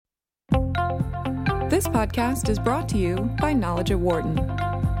This podcast is brought to you by Knowledge at Wharton.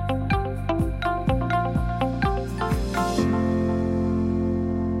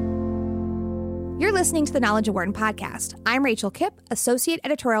 You're listening to the Knowledge at Wharton podcast. I'm Rachel Kipp, Associate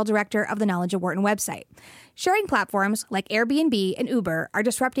Editorial Director of the Knowledge at Wharton website. Sharing platforms like Airbnb and Uber are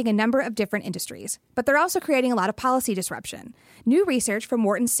disrupting a number of different industries, but they're also creating a lot of policy disruption. New research from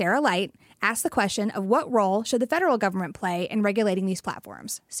Wharton's Sarah Light asks the question of what role should the federal government play in regulating these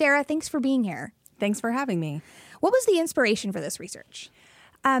platforms. Sarah, thanks for being here. Thanks for having me. What was the inspiration for this research?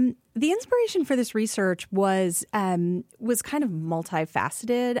 The inspiration for this research was kind of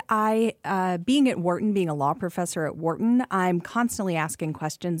multifaceted. Being at Wharton, being a law professor at Wharton, I'm constantly asking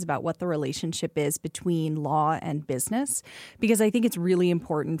questions about what the relationship is between law and business, because I think it's really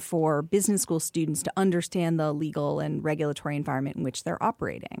important for business school students to understand the legal and regulatory environment in which they're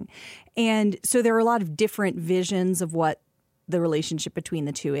operating. And so there are a lot of different visions of what the relationship between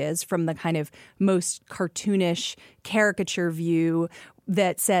the two is, from the kind of most cartoonish caricature view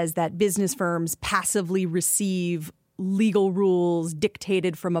that says that business firms passively receive legal rules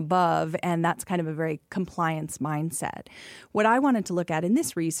dictated from above, and that's kind of a very compliance mindset. What I wanted to look at in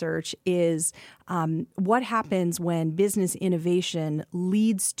this research is what happens when business innovation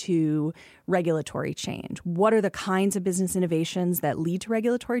leads to regulatory change. What are the kinds of business innovations that lead to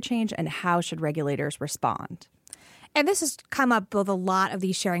regulatory change, and how should regulators respond? And this has come up with a lot of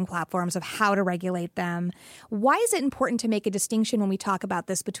these sharing platforms of how to regulate them. Why is it important to make a distinction when we talk about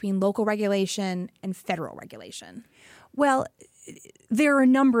this between local regulation and federal regulation? Well, there are a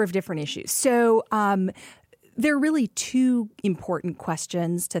number of different issues. So there are really two important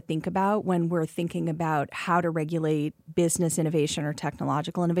questions to think about when we're thinking about how to regulate business innovation or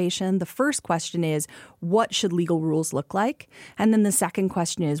technological innovation. The first question is, what should legal rules look like? And then the second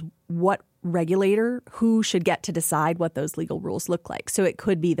question is, what regulator, who should get to decide what those legal rules look like? So it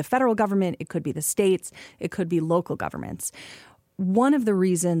could be the federal government, it could be the states, it could be local governments. One of the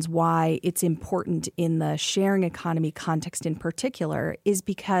reasons why it's important in the sharing economy context in particular is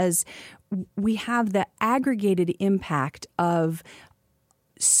because we have the aggregated impact of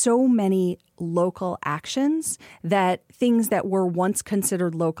so many local actions that things that were once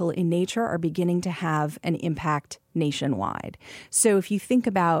considered local in nature are beginning to have an impact nationwide. So if you think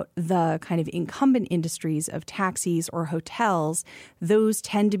about the kind of incumbent industries of taxis or hotels, those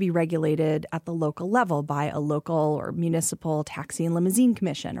tend to be regulated at the local level by a local or municipal taxi and limousine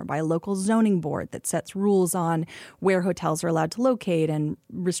commission, or by a local zoning board that sets rules on where hotels are allowed to locate and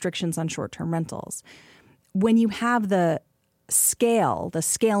restrictions on short-term rentals. When you have the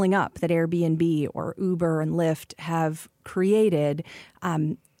scaling up that Airbnb or Uber and Lyft have created,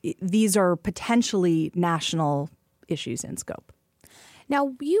 these are potentially national issues in scope.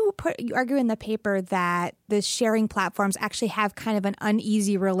 Now, you argue in the paper that the sharing platforms actually have kind of an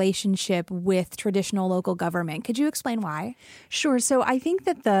uneasy relationship with traditional local government. Could you explain why? Sure. So I think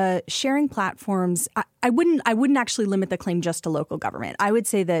that the sharing platforms, I wouldn't actually limit the claim just to local government. I would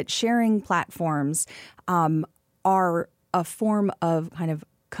say that sharing platforms are a form of kind of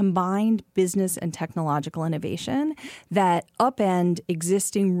combined business and technological innovation that upend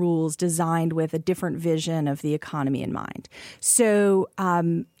existing rules designed with a different vision of the economy in mind. So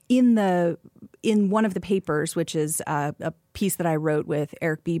in one of the papers, which is a piece that I wrote with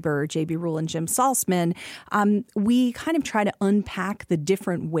Eric Bieber, J.B. Rule, and Jim Salzman, we kind of try to unpack the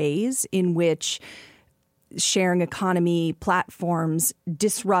different ways in which sharing economy platforms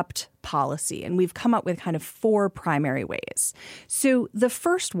disrupt policy. And we've come up with kind of four primary ways. So the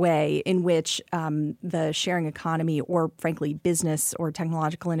first way in which the sharing economy, or frankly business or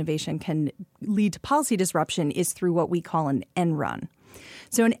technological innovation, can lead to policy disruption is through what we call an end run.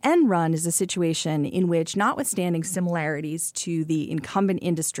 So an end run is a situation in which, notwithstanding similarities to the incumbent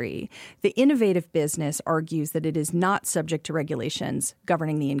industry, the innovative business argues that it is not subject to regulations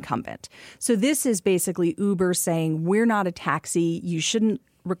governing the incumbent. So this is basically Uber saying, we're not a taxi, you shouldn't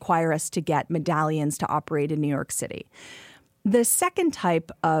require us to get medallions to operate in New York City. The second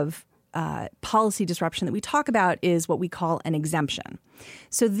type of policy disruption that we talk about is what we call an exemption.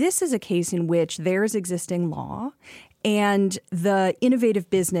 So this is a case in which there is existing law and the innovative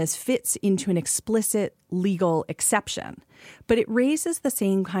business fits into an explicit legal exception, but it raises the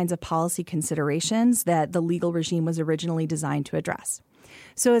same kinds of policy considerations that the legal regime was originally designed to address.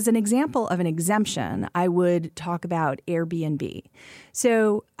 So as an example of an exemption, I would talk about Airbnb.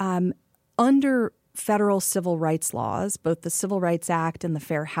 So under federal civil rights laws, both the Civil Rights Act and the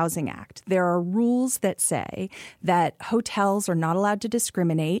Fair Housing Act, there are rules that say that hotels are not allowed to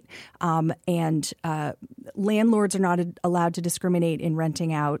discriminate and landlords are not allowed to discriminate in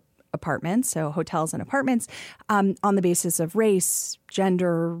renting out apartments, so hotels and apartments, on the basis of race,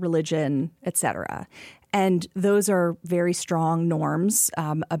 gender, religion, etc. And those are very strong norms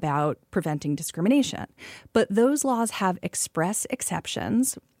about preventing discrimination. But those laws have express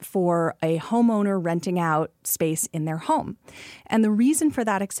exceptions for a homeowner renting out space in their home. And the reason for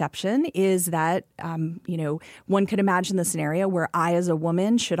that exception is that, one could imagine the scenario where I, as a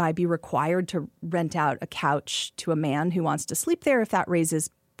woman, should I be required to rent out a couch to a man who wants to sleep there if that raises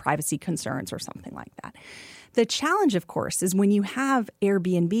privacy concerns or something like that. The challenge, of course, is when you have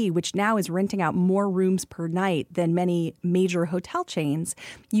Airbnb, which now is renting out more rooms per night than many major hotel chains,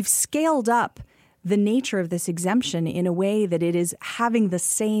 you've scaled up the nature of this exemption in a way that it is having the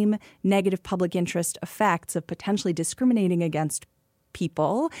same negative public interest effects of potentially discriminating against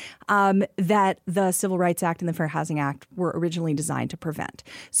people that the Civil Rights Act and the Fair Housing Act were originally designed to prevent.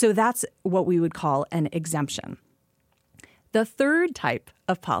 So that's what we would call an exemption. The third type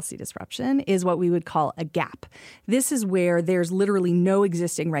of policy disruption is what we would call a gap. This is where there's literally no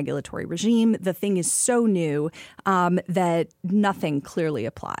existing regulatory regime. The thing is so new that nothing clearly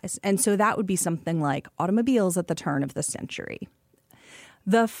applies. And so that would be something like automobiles at the turn of the century.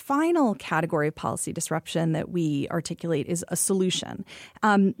 The final category of policy disruption that we articulate is a solution.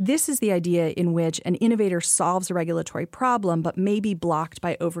 This is the idea in which an innovator solves a regulatory problem but may be blocked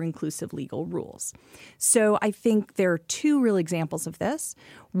by over-inclusive legal rules. So I think there are two real examples of this.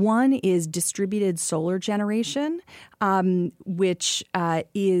 One is distributed solar generation, which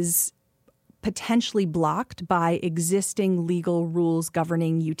is potentially blocked by existing legal rules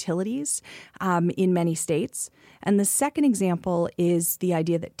governing utilities in many states. And the second example is the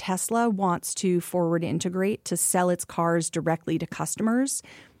idea that Tesla wants to forward integrate to sell its cars directly to customers.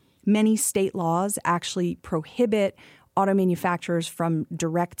 Many state laws actually prohibit auto manufacturers from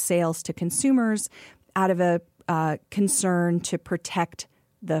direct sales to consumers out of a concern to protect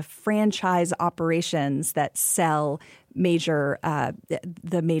the franchise operations that sell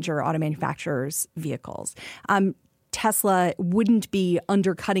the major auto manufacturers' vehicles. Tesla wouldn't be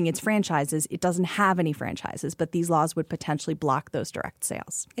undercutting its franchises. It doesn't have any franchises, but these laws would potentially block those direct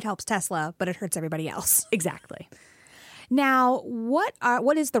sales. It helps Tesla, but it hurts everybody else. Exactly. Now, what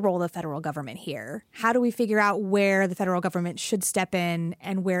is the role of the federal government here? How do we figure out where the federal government should step in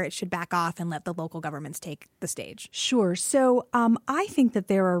and where it should back off and let the local governments take the stage? Sure. So I think that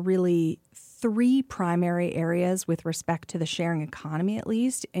there are really three primary areas with respect to the sharing economy, at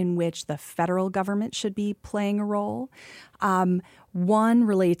least, in which the federal government should be playing a role. One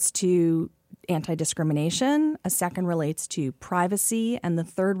relates to anti-discrimination, a second relates to privacy, and the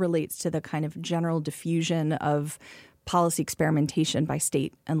third relates to the kind of general diffusion of policy experimentation by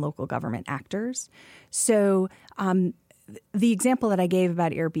state and local government actors. So the example that I gave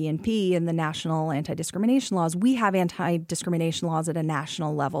about Airbnb and the national anti-discrimination laws, we have anti-discrimination laws at a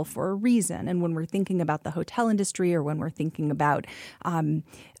national level for a reason. And when we're thinking about the hotel industry or when we're thinking about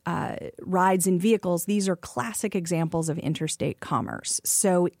rides in vehicles, these are classic examples of interstate commerce.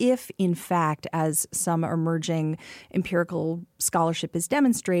 So if, in fact, as some emerging empirical scholarship is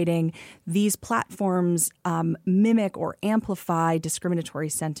demonstrating, these platforms mimic or amplify discriminatory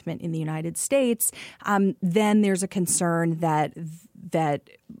sentiment in the United States, then there's a concern that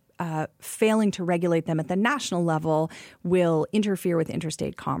failing to regulate them at the national level will interfere with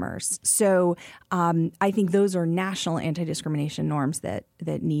interstate commerce. So I think those are national anti-discrimination norms that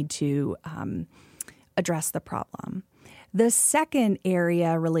need to address the problem. The second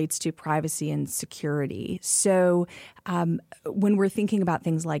area relates to privacy and security. So when we're thinking about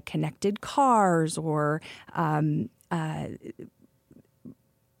things like connected cars or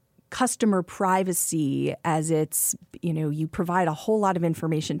customer privacy, as it's, you provide a whole lot of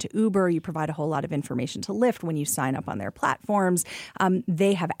information to Uber, you provide a whole lot of information to Lyft when you sign up on their platforms.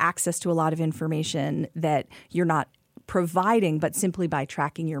 They have access to a lot of information that you're not providing, but simply by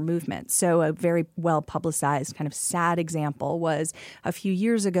tracking your movement. So a very well-publicized kind of sad example was a few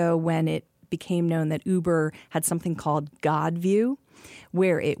years ago when it became known that Uber had something called God View,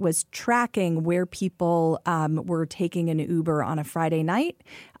 where it was tracking where people were taking an Uber on a Friday night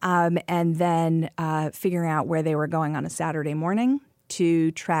and then figuring out where they were going on a Saturday morning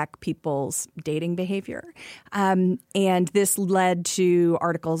to track people's dating behavior. And this led to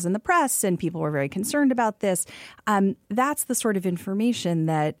articles in the press, and people were very concerned about this. That's the sort of information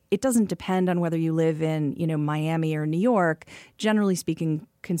that it doesn't depend on whether you live in, Miami or New York. Generally speaking,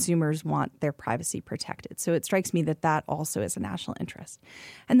 consumers want their privacy protected. So it strikes me that that also is a national interest.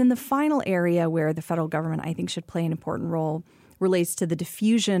 And then the final area where the federal government, I think, should play an important role relates to the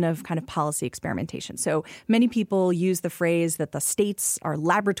diffusion of kind of policy experimentation. So many people use the phrase that the states are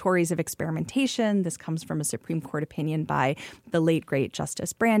laboratories of experimentation. This comes from a Supreme Court opinion by the late, great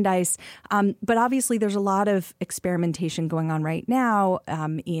Justice Brandeis. But obviously, there's a lot of experimentation going on right now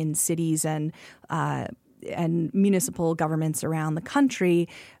in cities and municipal governments around the country.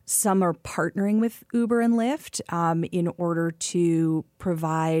 Some are partnering with Uber and Lyft in order to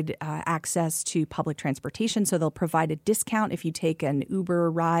provide access to public transportation. So they'll provide a discount if you take an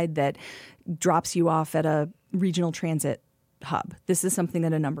Uber ride that drops you off at a regional transit hub. This is something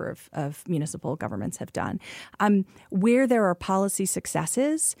that a number of municipal governments have done. Where there are policy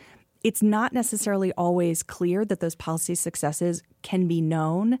successes, it's not necessarily always clear that those policy successes can be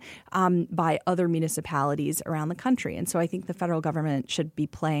known by other municipalities around the country. And so I think the federal government should be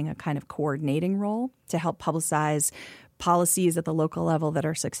playing a kind of coordinating role to help publicize policies at the local level that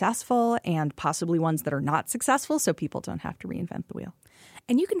are successful and possibly ones that are not successful so people don't have to reinvent the wheel.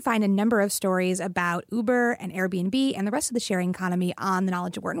 And you can find a number of stories about Uber and Airbnb and the rest of the sharing economy on the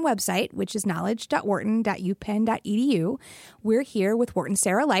Knowledge at Wharton website, which is knowledge.wharton.upenn.edu. We're here with Wharton's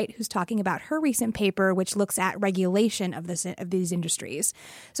Sarah Light, who's talking about her recent paper, which looks at regulation of these industries.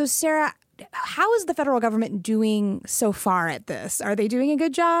 So, Sarah, how is the federal government doing so far at this? Are they doing a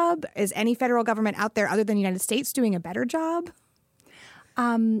good job? Is any federal government out there other than the United States doing a better job?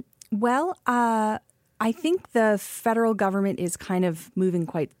 I think the federal government is kind of moving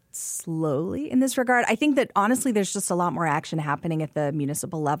quite slowly in this regard. I think that honestly, there's just a lot more action happening at the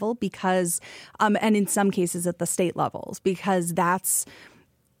municipal level because, and in some cases at the state levels, because that's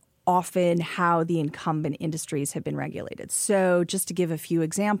often how the incumbent industries have been regulated. So just to give a few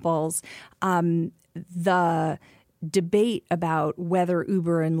examples, the debate about whether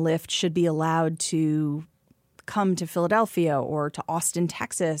Uber and Lyft should be allowed to come to Philadelphia or to Austin,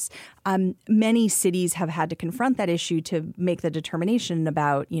 Texas. Many cities have had to confront that issue to make the determination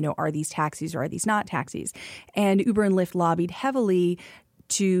about, are these taxis or are these not taxis? And Uber and Lyft lobbied heavily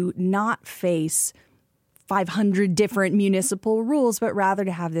to not face 500 different municipal rules, but rather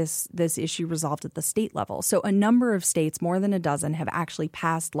to have this issue resolved at the state level. So a number of states, more than a dozen, have actually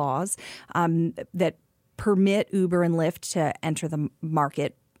passed laws that permit Uber and Lyft to enter the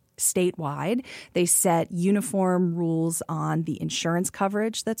market statewide. They set uniform rules on the insurance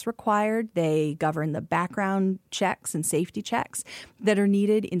coverage that's required. They govern the background checks and safety checks that are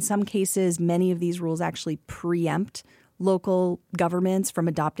needed. In some cases, many of these rules actually preempt local governments from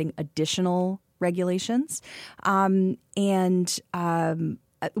adopting additional regulations. With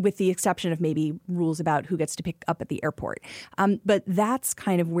the exception of maybe rules about who gets to pick up at the airport. But that's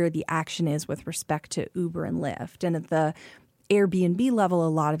kind of where the action is with respect to Uber and Lyft. And at the Airbnb level, a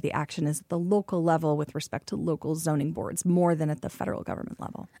lot of the action is at the local level with respect to local zoning boards more than at the federal government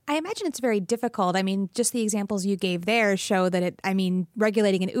level. I imagine it's very difficult. I mean, just the examples you gave there show that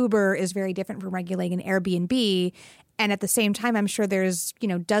regulating an Uber is very different from regulating an Airbnb. And at the same time, I'm sure there's,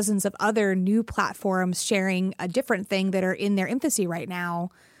 dozens of other new platforms sharing a different thing that are in their infancy right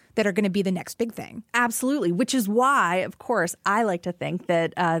now that are going to be the next big thing. Absolutely, which is why, of course, I like to think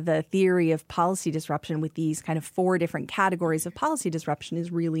that the theory of policy disruption with these kind of 4 different categories of policy disruption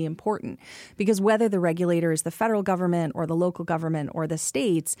is really important. Because whether the regulator is the federal government or the local government or the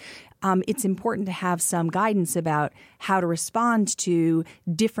states, it's important to have some guidance about how to respond to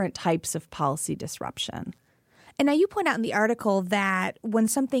different types of policy disruption. And now you point out in the article that when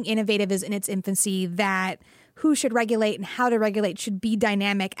something innovative is in its infancy, that who should regulate and how to regulate should be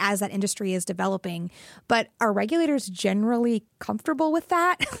dynamic as that industry is developing. But are regulators generally comfortable with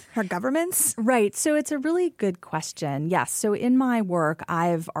that? Are governments? Right. So it's a really good question. Yes. So in my work,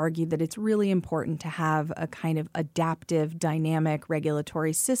 I've argued that it's really important to have a kind of adaptive, dynamic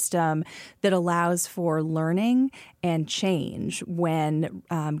regulatory system that allows for learning and change when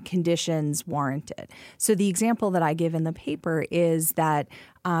conditions warrant it. So the example that I give in the paper is that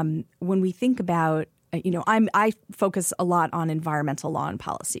when we think about I focus a lot on environmental law and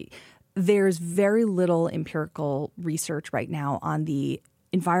policy. There's very little empirical research right now on the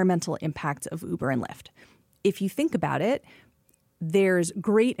environmental impacts of Uber and Lyft. If you think about it, there's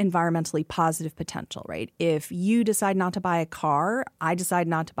great environmentally positive potential, right? If you decide not to buy a car, I decide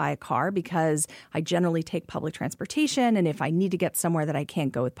not to buy a car because I generally take public transportation. And if I need to get somewhere that I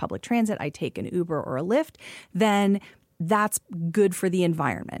can't go with public transit, I take an Uber or a Lyft, then that's good for the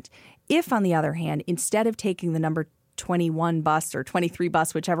environment. If, on the other hand, instead of taking the number 21 bus or 23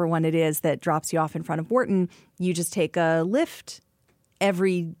 bus, whichever one it is that drops you off in front of Wharton, you just take a Lyft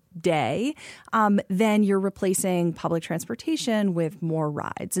every day, then you're replacing public transportation with more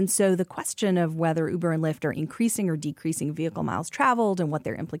rides. And so the question of whether Uber and Lyft are increasing or decreasing vehicle miles traveled and what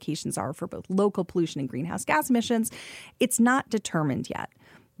their implications are for both local pollution and greenhouse gas emissions, it's not determined yet.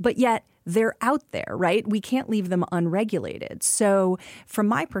 But yet they're out there, right? We can't leave them unregulated. So from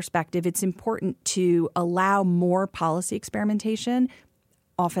my perspective, it's important to allow more policy experimentation,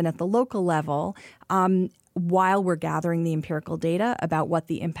 often at the local level, while we're gathering the empirical data about what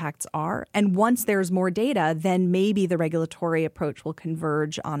the impacts are. And once there's more data, then maybe the regulatory approach will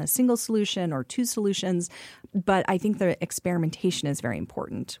converge on a single solution or two solutions. But I think the experimentation is very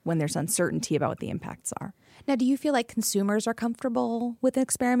important when there's uncertainty about what the impacts are. Now, do you feel like consumers are comfortable with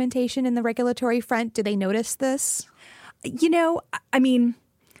experimentation in the regulatory front? Do they notice this?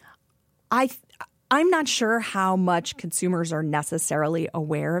 I'm not sure how much consumers are necessarily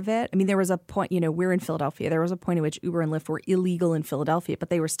aware of it. I mean, there was a point, we're in Philadelphia. There was a point at which Uber and Lyft were illegal in Philadelphia, but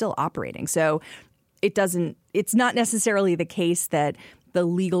they were still operating. So it's not necessarily the case that the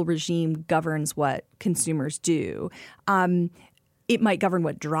legal regime governs what consumers do. It might govern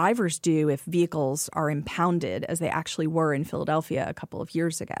what drivers do if vehicles are impounded, as they actually were in Philadelphia a couple of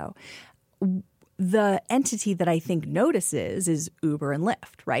years ago. The entity that I think notices is Uber and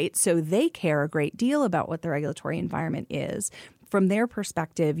Lyft, right? So they care a great deal about what the regulatory environment is. From their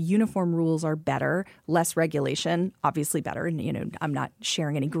perspective, uniform rules are better, less regulation, obviously better. And, I'm not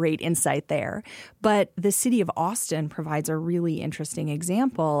sharing any great insight there. But the city of Austin provides a really interesting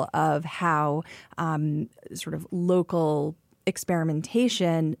example of how sort of local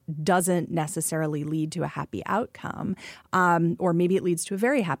experimentation doesn't necessarily lead to a happy outcome, or maybe it leads to a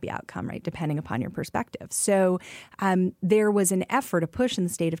very happy outcome, right, depending upon your perspective. So there was an effort, a push in the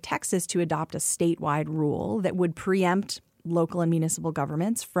state of Texas to adopt a statewide rule that would preempt local and municipal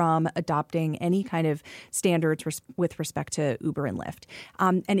governments from adopting any kind of standards with respect to Uber and Lyft.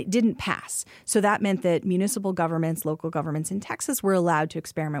 And it didn't pass. So that meant that municipal governments, local governments in Texas were allowed to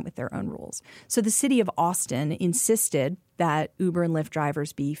experiment with their own rules. So the city of Austin insisted that Uber and Lyft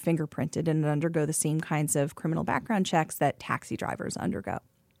drivers be fingerprinted and undergo the same kinds of criminal background checks that taxi drivers undergo.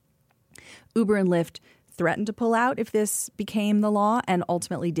 Uber and Lyft threatened to pull out if this became the law and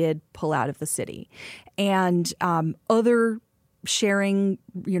ultimately did pull out of the city. And other sharing,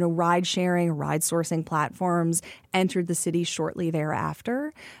 ride sharing, ride sourcing platforms entered the city shortly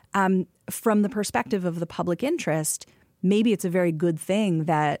thereafter. From the perspective of the public interest, maybe it's a very good thing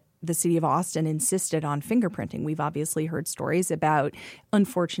that the city of Austin insisted on fingerprinting. We've obviously heard stories about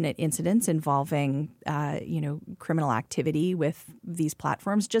unfortunate incidents involving, criminal activity with these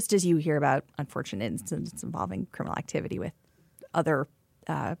platforms, just as you hear about unfortunate incidents involving criminal activity with other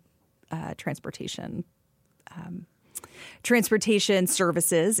transportation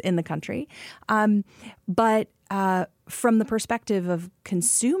services in the country. But from the perspective of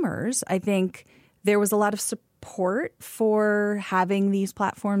consumers, I think there was a lot of support for having these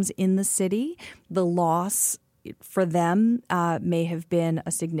platforms in the city. The loss for them may have been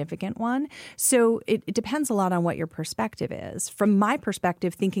a significant one. So it depends a lot on what your perspective is. From my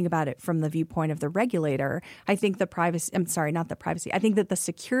perspective, thinking about it from the viewpoint of the regulator, I think I think that the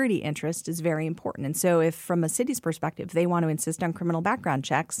security interest is very important. And so if from a city's perspective, they want to insist on criminal background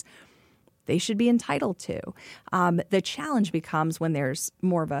checks, they should be entitled to. The challenge becomes when there's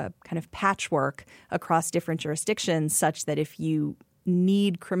more of a kind of patchwork across different jurisdictions, such that if you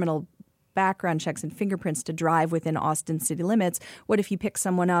need criminal background checks and fingerprints to drive within Austin city limits, what if you pick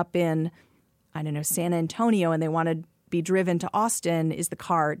someone up in, San Antonio and they want to be driven to Austin? Does the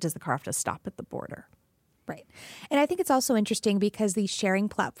car have to stop at the border? Right. And I think it's also interesting because these sharing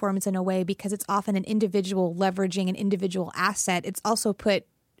platforms, in a way, because it's often an individual leveraging an individual asset, it's also put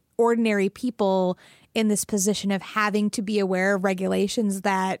ordinary people in this position of having to be aware of regulations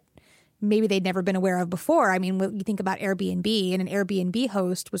that maybe they'd never been aware of before. I mean, when you think about Airbnb, and an Airbnb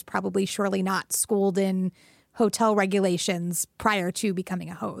host was probably surely not schooled in hotel regulations prior to becoming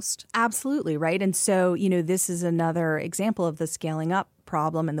a host. Absolutely, right. And so, this is another example of the scaling up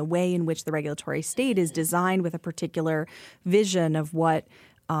problem and the way in which the regulatory state is designed with a particular vision of what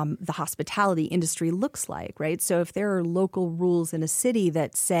the hospitality industry looks like, right? So if there are local rules in a city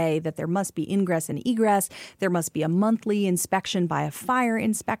that say that there must be ingress and egress, there must be a monthly inspection by a fire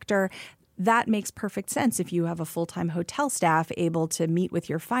inspector, that makes perfect sense if you have a full-time hotel staff able to meet with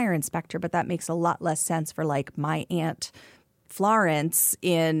your fire inspector. But that makes a lot less sense for like my aunt Florence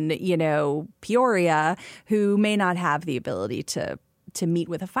in, Peoria, who may not have the ability to meet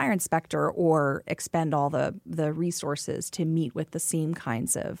with a fire inspector or expend all the resources to meet with the same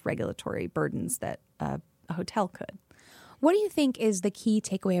kinds of regulatory burdens that a hotel could. What do you think is the key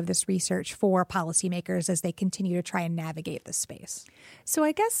takeaway of this research for policymakers as they continue to try and navigate this space? So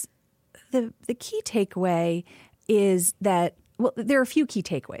I guess the key takeaway is that, well, there are a few key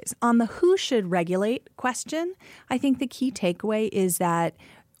takeaways. On the who should regulate question, I think the key takeaway is that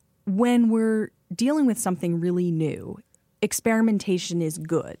when we're dealing with something really new, experimentation is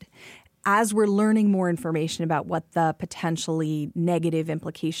good. As we're learning more information about what the potentially negative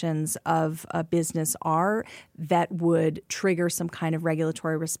implications of a business are that would trigger some kind of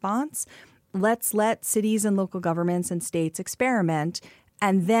regulatory response, let's let cities and local governments and states experiment.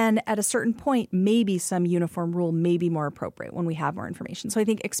 And then at a certain point, maybe some uniform rule may be more appropriate when we have more information. So I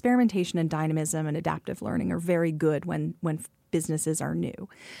think experimentation and dynamism and adaptive learning are very good when businesses are new.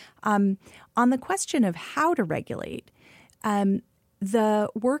 On the question of how to regulate, the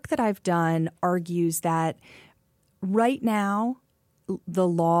work that I've done argues that right now, the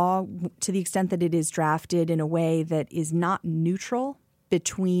law, to the extent that it is drafted in a way that is not neutral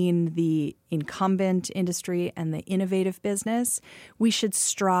between the incumbent industry and the innovative business, we should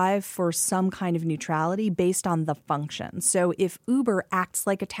strive for some kind of neutrality based on the function. So if Uber acts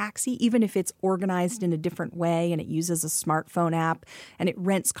like a taxi, even if it's organized in a different way and it uses a smartphone app and it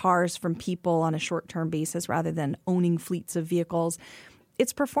rents cars from people on a short-term basis rather than owning fleets of vehicles,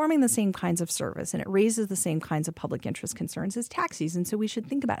 it's performing the same kinds of service and it raises the same kinds of public interest concerns as taxis. And so we should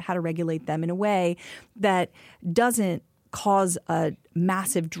think about how to regulate them in a way that doesn't cause a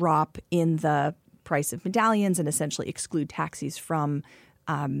massive drop in the price of medallions and essentially exclude taxis from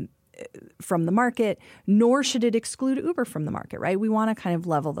the market, nor should it exclude Uber from the market, right? We want to kind of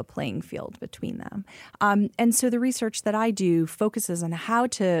level the playing field between them. And so the research that I do focuses on how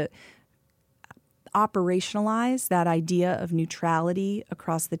to operationalize that idea of neutrality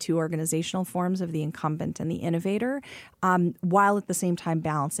across the two organizational forms of the incumbent and the innovator, while at the same time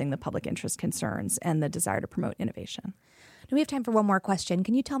balancing the public interest concerns and the desire to promote innovation. We have time for one more question.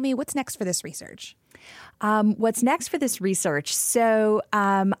 Can you tell me what's next for this research? What's next for this research? So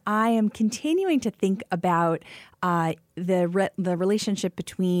I am continuing to think about the relationship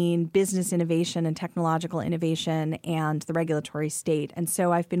between business innovation and technological innovation and the regulatory state. And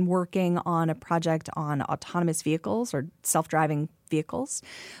so I've been working on a project on autonomous vehicles or self-driving vehicles,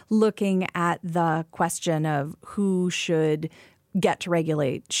 looking at the question of who should get to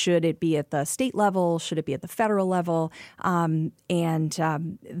regulate. Should it be at the state level? Should it be at the federal level? The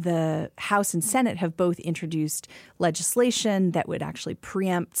House and Senate have both introduced legislation that would actually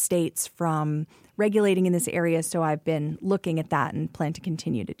preempt states from regulating in this area. So I've been looking at that and plan to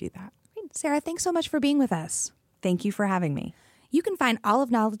continue to do that. Great. Sarah, thanks so much for being with us. Thank you for having me. You can find all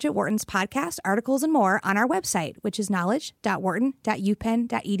of Knowledge at Wharton's podcasts, articles, and more on our website, which is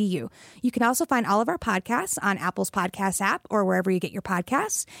knowledge.wharton.upenn.edu. You can also find all of our podcasts on Apple's podcast app or wherever you get your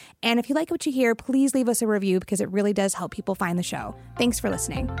podcasts. And if you like what you hear, please leave us a review because it really does help people find the show. Thanks for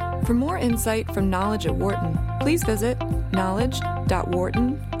listening. For more insight from Knowledge at Wharton, please visit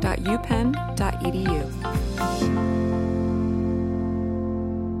knowledge.wharton.upenn.edu.